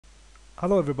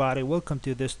Hello everybody, welcome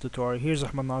to this tutorial. Here's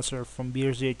Ahmad Nasser from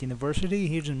BRZ University.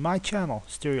 Here's in my channel,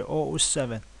 Stereo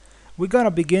 007. We're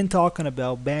gonna begin talking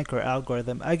about banker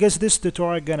algorithm. I guess this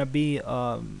tutorial gonna be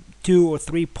 2 or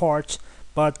 3 parts,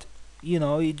 but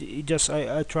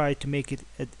I try to make it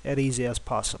as easy as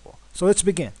possible. So let's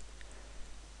begin.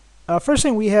 First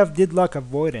thing we have deadlock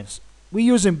avoidance. We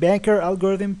using banker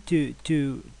algorithm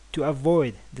to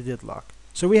avoid the deadlock.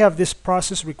 So we have this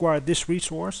process require this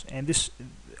resource and this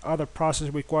other process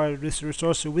require this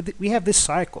resource. So we have this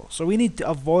cycle. So we need to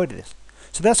avoid this.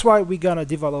 So that's why we're gonna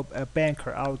develop a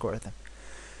banker algorithm.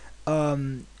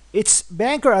 It's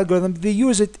banker algorithm. They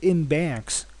use it in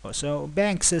banks, so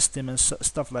bank system and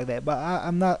stuff like that. But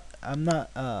I'm not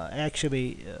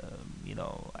actually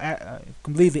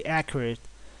completely accurate,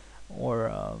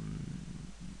 or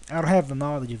I don't have the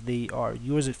knowledge if they are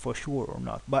use it for sure or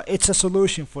not. But it's a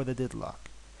solution for the deadlock.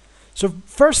 So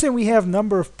first thing we have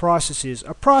number of processes.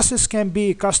 A process can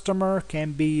be a customer,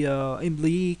 can be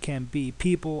employee, can be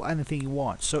people, anything you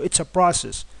want. So it's a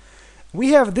process.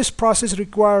 We have this process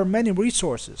require many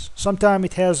resources. Sometimes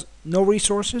it has no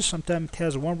resources, sometimes it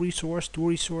has 1 resource, 2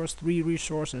 resource, 3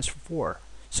 resources, and 4.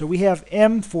 So we have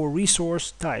M for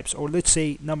resource types, or let's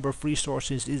say number of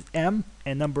resources is M,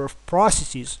 and number of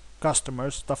processes,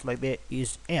 customers, stuff like that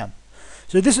is N.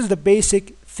 So this is the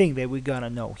basic thing that we're gonna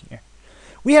know here.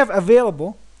 We have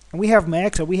available, and we have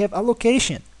max, and we have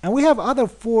allocation, and we have other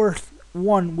fourth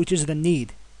one, which is the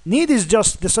need. Need is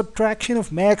just the subtraction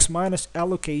of max minus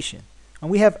allocation,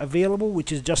 and we have available,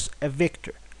 which is just a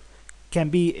vector. Can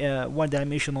be a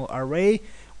one-dimensional array,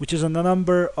 which is a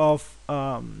number of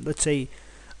let's say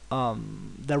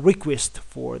the request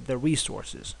for the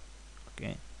resources.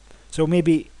 Okay, so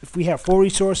maybe if we have 4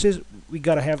 resources, we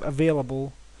gotta have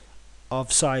available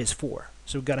of size 4.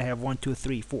 So we gotta have 1, 2,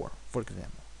 3, 4, for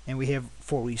example, and we have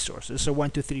 4 resources. So 1,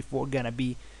 2, 3, 4 gonna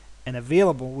be an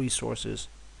available resources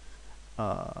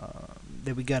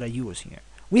that we gotta use here.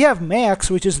 We have max,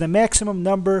 which is the maximum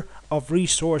number of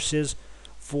resources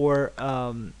for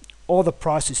all the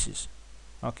processes.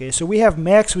 Okay, so we have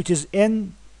max, which is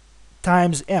n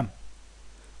times m.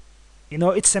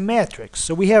 It's a matrix.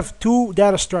 So we have 2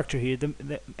 data structure here: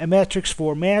 a matrix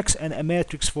for max and a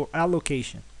matrix for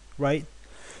allocation, right?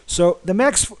 So the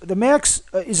max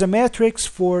is a matrix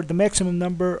for the maximum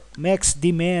number, max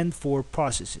demand for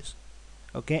processes.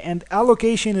 Okay, and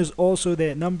allocation is also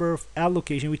the number of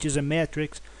allocation, which is a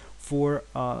matrix for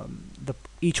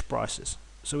each process.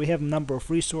 So we have a number of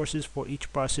resources for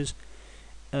each process.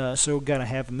 So we're gonna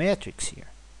have a matrix here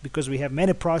because we have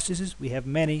many processes, we have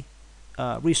many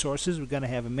resources. We're gonna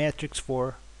have a matrix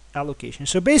for allocation.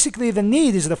 So basically, the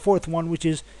need is the fourth one, which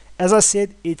is, as I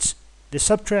said, it's the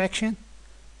subtraction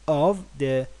of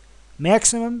the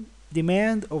maximum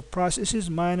demand of processes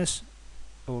minus,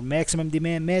 or maximum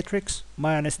demand matrix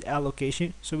minus the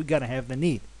allocation. So we gotta have the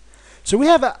need. So we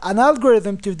have an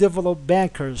algorithm to develop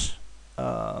bankers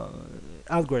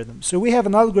algorithm. So we have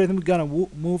an algorithm. We're gonna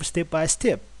move step by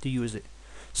step to use it.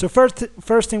 So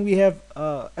first thing we have,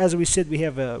 as we said, we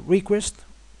have a request.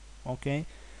 Okay,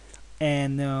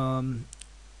 and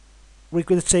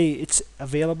let's say it's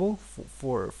available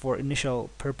for initial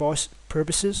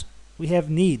purposes. We have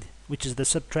need, which is the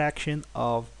subtraction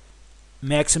of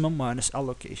maximum minus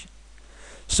allocation.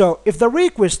 So if the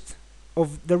request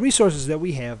of the resources that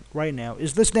we have right now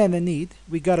is less than the need,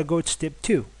 we gotta go to step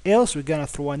 2, else we're gonna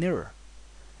throw an error.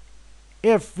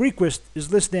 If request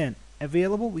is less than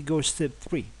available, we go to step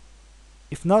 3.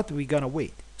 If not, we're gonna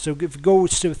wait. So if we go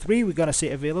to step 3, we're gonna say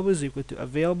available is equal to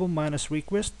available minus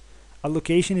request,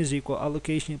 allocation is equal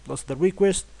allocation plus the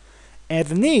request, and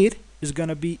the need is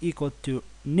gonna be equal to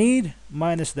need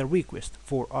minus the request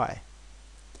for I.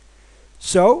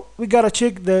 So we gotta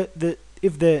check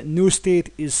if the new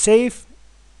state is safe.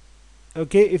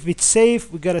 Okay, if it's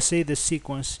safe, we gotta say the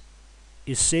sequence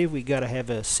is safe. We gotta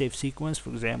have a safe sequence. For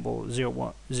example, 0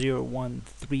 1 0 1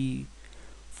 3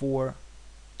 4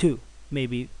 2,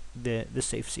 maybe the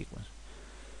safe sequence.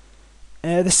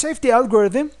 The safety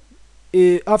algorithm,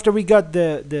 after we got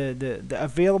the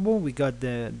available, we got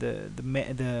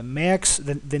the max,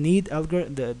 the need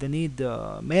algorithm, the need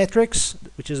matrix,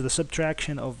 which is the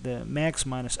subtraction of the max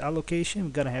minus allocation.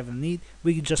 We're gonna have a need.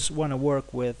 We just want to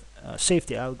work with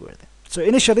safety algorithm. So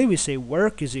initially we say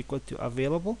work is equal to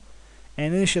available,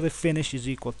 and initially finish is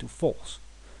equal to false.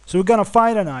 So we're gonna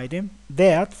find an item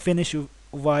that finish of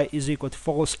y is equal to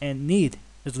false and need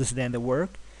is less than the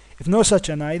work. If no such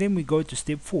an item, we go to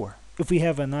step 4. If we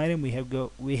have an item, we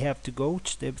have to go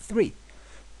to step 3.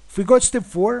 If we go to step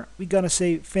 4, we're gonna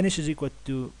say finish is equal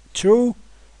to true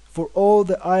for all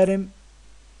the item.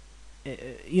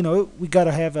 We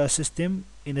gotta have a system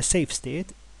in a safe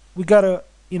state. we gotta,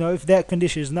 if that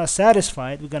condition is not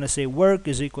satisfied, we're gonna say work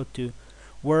is equal to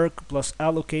work plus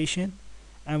allocation,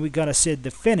 and we're gonna set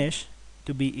the finish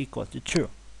to be equal to true.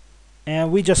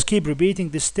 And we just keep repeating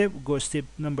this step. Go step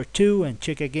number 2 and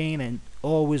check again, and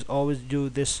always do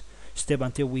this step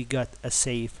until we got a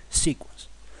safe sequence.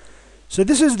 So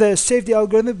this is the safety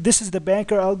algorithm. This is the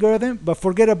banker algorithm. But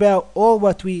forget about all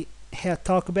what we had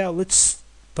talked about. Let's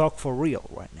talk for real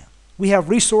right now. We have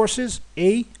resources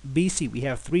A, B, C. We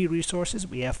have 3 resources.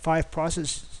 We have 5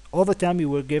 processes. All the time we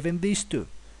were given these 2.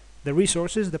 The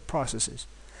resources, the processes.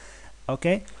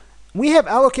 Okay. We have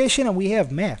allocation and we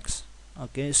have max.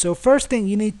 Okay. So first thing,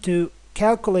 you need to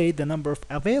calculate the number of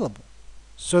available.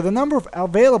 So the number of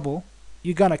available,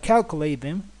 you're gonna calculate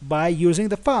them by using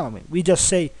the following. We just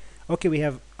say, okay, we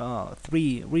have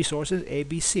 3 resources, A,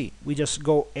 B, C. We just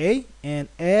go A and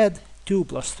add 2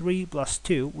 plus 3 plus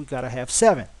 2. We gotta have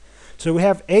 7. So we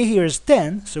have A here is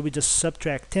 10. So we just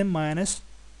subtract 10 minus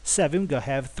 7. We gotta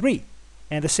have 3.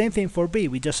 And the same thing for B.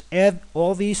 We just add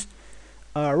all these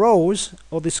rows,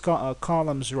 all these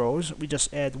columns rows. We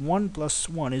just add 1 plus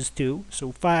 1 is 2.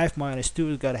 So 5 minus 2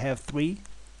 we gotta have 3.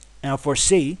 Now for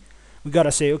C, we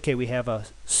gotta say, okay, we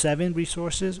have 7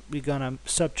 resources. We're gonna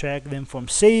subtract them from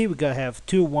C. We gotta have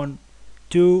 2, 1,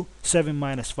 2. 7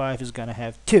 minus 5 is gonna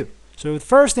have 2. So the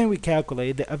first thing we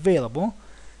calculate the available.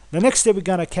 The next step we're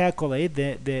gonna calculate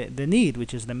the need,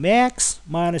 which is the max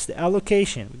minus the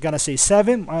allocation. We're gonna say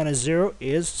 7 minus 0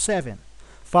 is 7.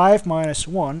 5 minus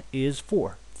 1 is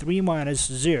 4. 3 minus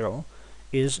 0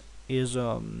 is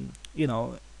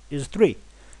 3.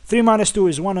 3 minus 2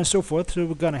 is 1, and so forth. So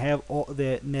we're gonna have all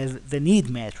the need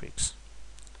matrix.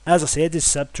 As I said, it's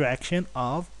subtraction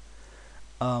of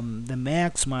the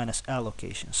max minus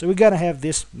allocation. So we're gonna have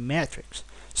this matrix.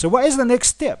 So what is the next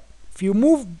step? If you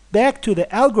move back to the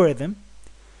algorithm,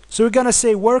 so we're gonna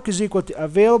say work is equal to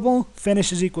available,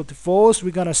 finish is equal to false.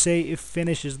 We're gonna say if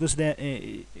finish is less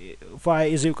than phi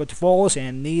is equal to false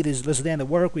and need is less than the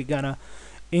work, we're gonna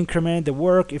increment the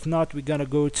work. If not, we're gonna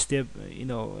go to step,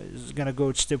 is gonna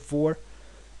go to step 4,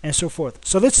 and so forth.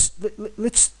 So let's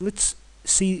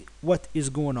see what is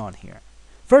going on here.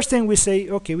 First thing we say,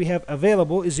 okay, we have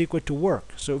available is equal to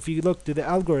work. So if you look to the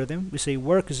algorithm, we say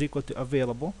work is equal to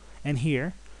available, and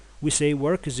here we say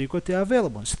work is equal to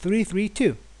available. It's 3, 3,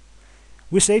 2.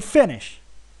 We say finish.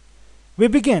 We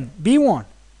begin B1.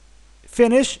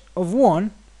 Finish of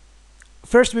 1.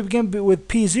 First we begin with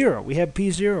P0. We have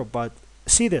P0, but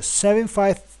see this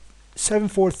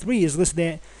 743 is less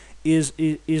than is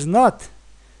not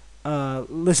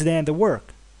less than the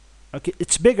work. Okay,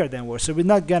 it's bigger than work, so we're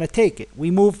not gonna take it.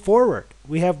 We move forward.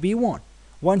 We have B1.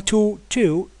 1, 2,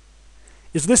 2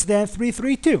 is less than 3,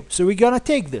 3, 2. So we're gonna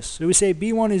take this. So we say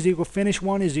B1 is equal finish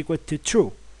 1 is equal to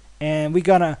true, and we're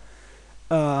gonna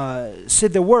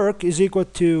set the work is equal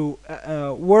to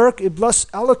work plus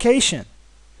allocation.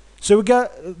 So we got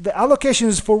the allocation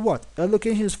is for what?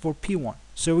 Allocation is for P1.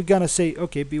 So we're gonna say,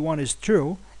 okay, B1 is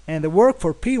true, and the work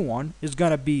for P1 is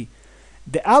gonna be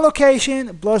the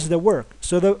allocation plus the work.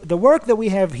 So the work that we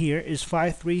have here is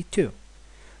 5, 3, 2.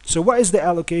 So what is the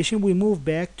allocation? We move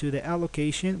back to the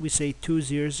allocation. We say 2,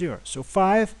 0, 0. So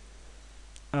 5,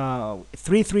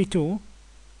 3, 3, 2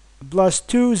 plus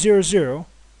 2, 0, 0.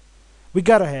 We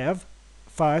gotta have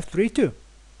 5, 3, 2.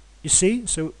 You see?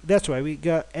 So that's why we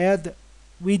got add.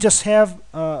 We just have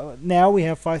now we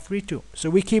have 5, 3, 2. So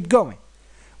we keep going.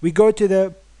 We go to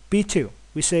the B2.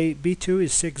 We say B2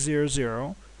 is 6, 0,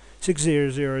 0. 6, 0,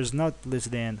 0 is not less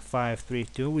than 5, 3,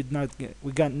 2. We're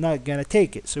not gonna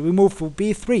take it. So we move for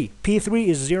B3. P3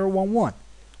 is 0, 1, 1.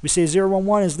 We say 0, 1,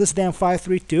 1 is less than 5,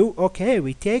 3, 2. Okay,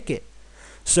 we take it.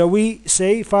 So we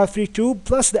say 5, 3, 2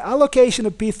 plus the allocation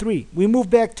of P3. We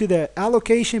move back to the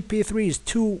allocation. P3 is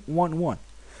 2, 1, 1.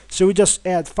 So we just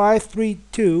add 5, 3,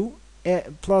 2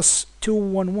 plus 2,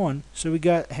 1, 1. So we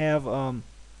got have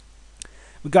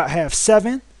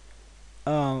 7,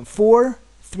 4,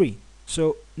 3.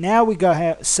 So now we got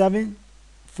have 7,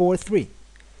 4, 3.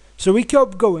 So we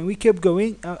keep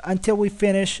going until we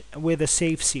finish with a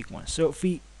safe sequence. So if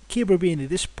we keep repeating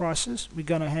this process, we're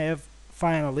gonna have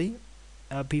finally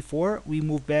P4. We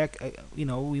move back, we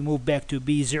move back to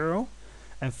B0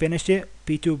 and finish it.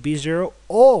 P2, B0.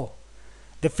 All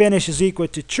the finish is equal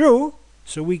to true.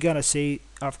 So we're gonna say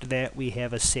after that we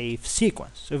have a safe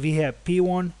sequence. So if we have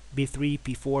P1, B3,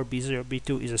 P4, B0,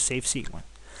 B2 is a safe sequence.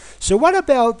 So what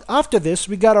about after this?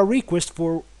 We got a request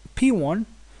for P1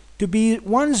 to be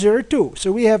 102.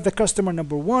 So we have the customer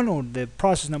number 1 or the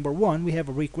process number 1. We have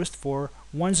a request for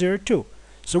 102.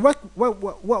 So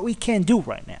what we can do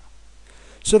right now?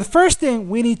 So the first thing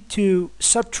we need to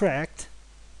subtract.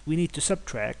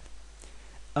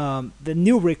 the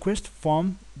new request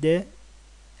from the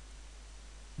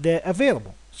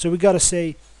available. So we gotta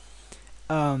say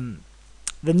the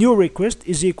new request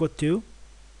is equal to,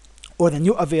 or the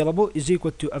new available is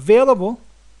equal to available,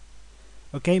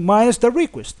 okay, minus the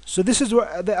request. So this is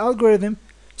where the algorithm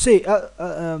say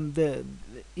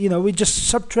we just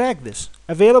subtract this.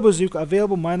 Available is equal to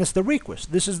available minus the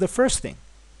request. This is the first thing.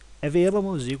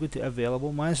 Available is equal to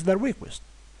available minus the request.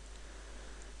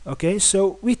 Okay,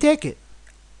 so we take it.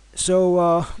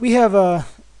 So we have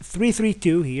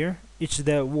 332 here. It's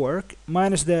the work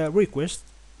minus the request.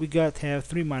 We got to have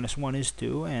 3 minus 1 is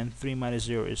 2, and 3 minus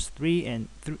 0 is 3, and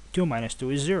 2 minus 2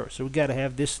 is 0. So we got to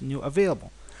have this new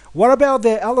available. What about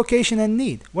the allocation and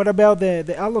need? What about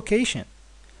the allocation?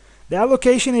 The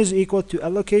allocation is equal to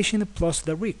allocation plus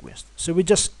the request. So we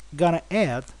just gonna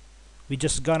add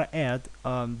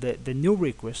the new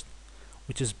request,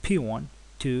 which is P1,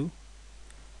 to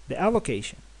the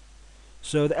allocation.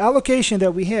 So the allocation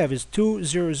that we have is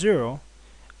 200.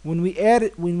 When we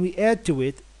add to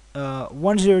it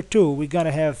 102, we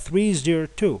gotta have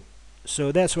 302.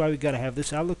 So that's why we gotta have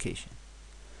this allocation.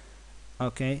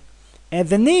 Okay, and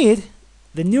the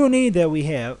new need that we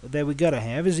gotta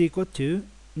have is equal to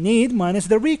need minus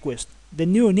the request. The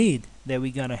new need that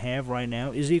we're gonna have right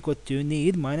now is equal to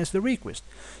need minus the request.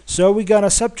 So we gotta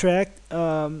subtract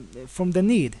from the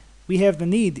need. We have the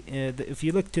need. If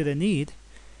you look to the need,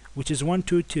 which is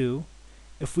 122,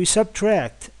 if we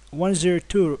subtract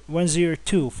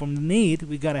 102 from the need,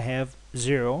 we gotta have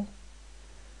 0,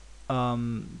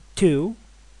 2,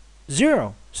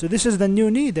 0. So this is the new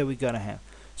need that we gotta have.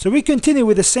 So we continue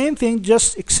with the same thing,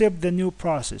 just except the new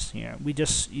process here. We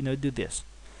just do this,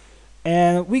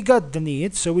 and we got the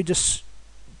need. So we just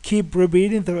keep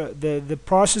repeating the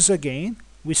process again.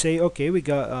 We say, okay, we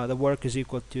got the work is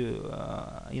equal to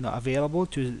available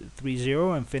to 30,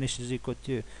 and finish is equal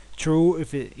to true.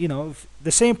 If if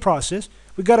the same process,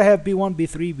 we gotta have B1,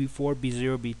 B3, B4,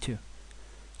 B0, B2.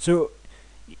 So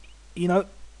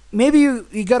maybe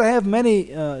you gotta have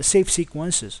many safe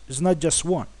sequences. It's not just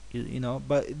one.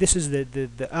 But this is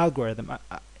the algorithm.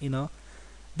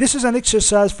 This is an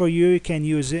exercise for you. You can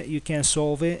use it, you can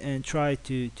solve it, and try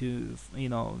to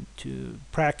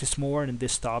practice more in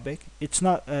this topic. It's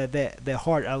not the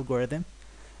hard algorithm.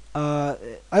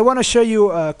 I want to show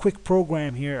you a quick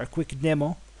program here, a quick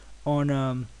demo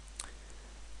on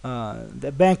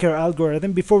the banker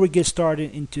algorithm before we get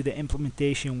started into the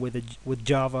implementation with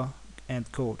Java and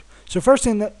code. So first,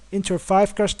 enter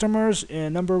 5 customers,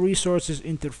 and number of resources,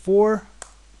 enter 4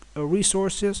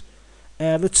 resources.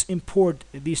 Let's import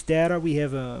these data. We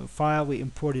have a file. We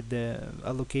imported the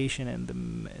allocation and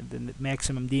the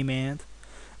maximum demand.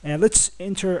 And let's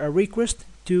enter a request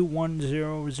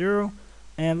 2100,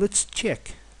 and let's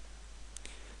check.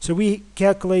 So we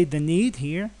calculate the need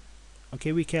here.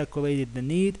 Okay, we calculated the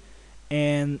need,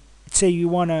 and say you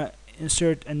want to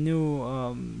insert a new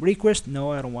request.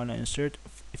 No, I don't want to insert.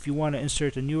 If you want to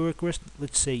insert a new request,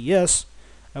 let's say yes.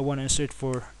 I want to insert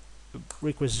for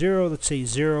request 0. Let's say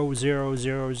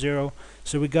 0000.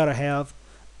 So we gotta have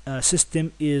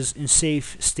system is in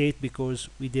safe state because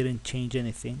we didn't change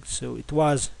anything. So it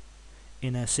was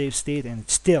in a safe state, and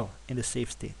it's still in the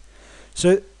safe state.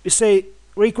 So we say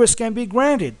request can be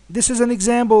granted. This is an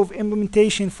example of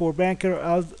implementation for banker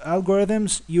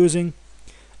algorithms using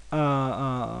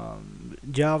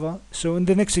Java. So in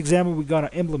the next example, we're gonna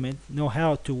know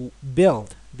how to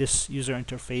build this user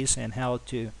interface and how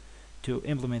to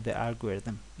implement the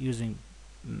algorithm using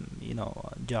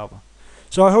Java.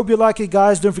 So I hope you like it,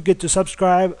 guys. Don't forget to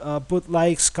subscribe, put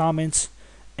likes, comments,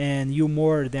 and you're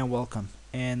more than welcome.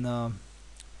 And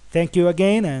thank you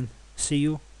again, and see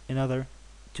you in another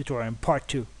tutorial in part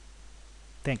 2.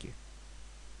 Thank you.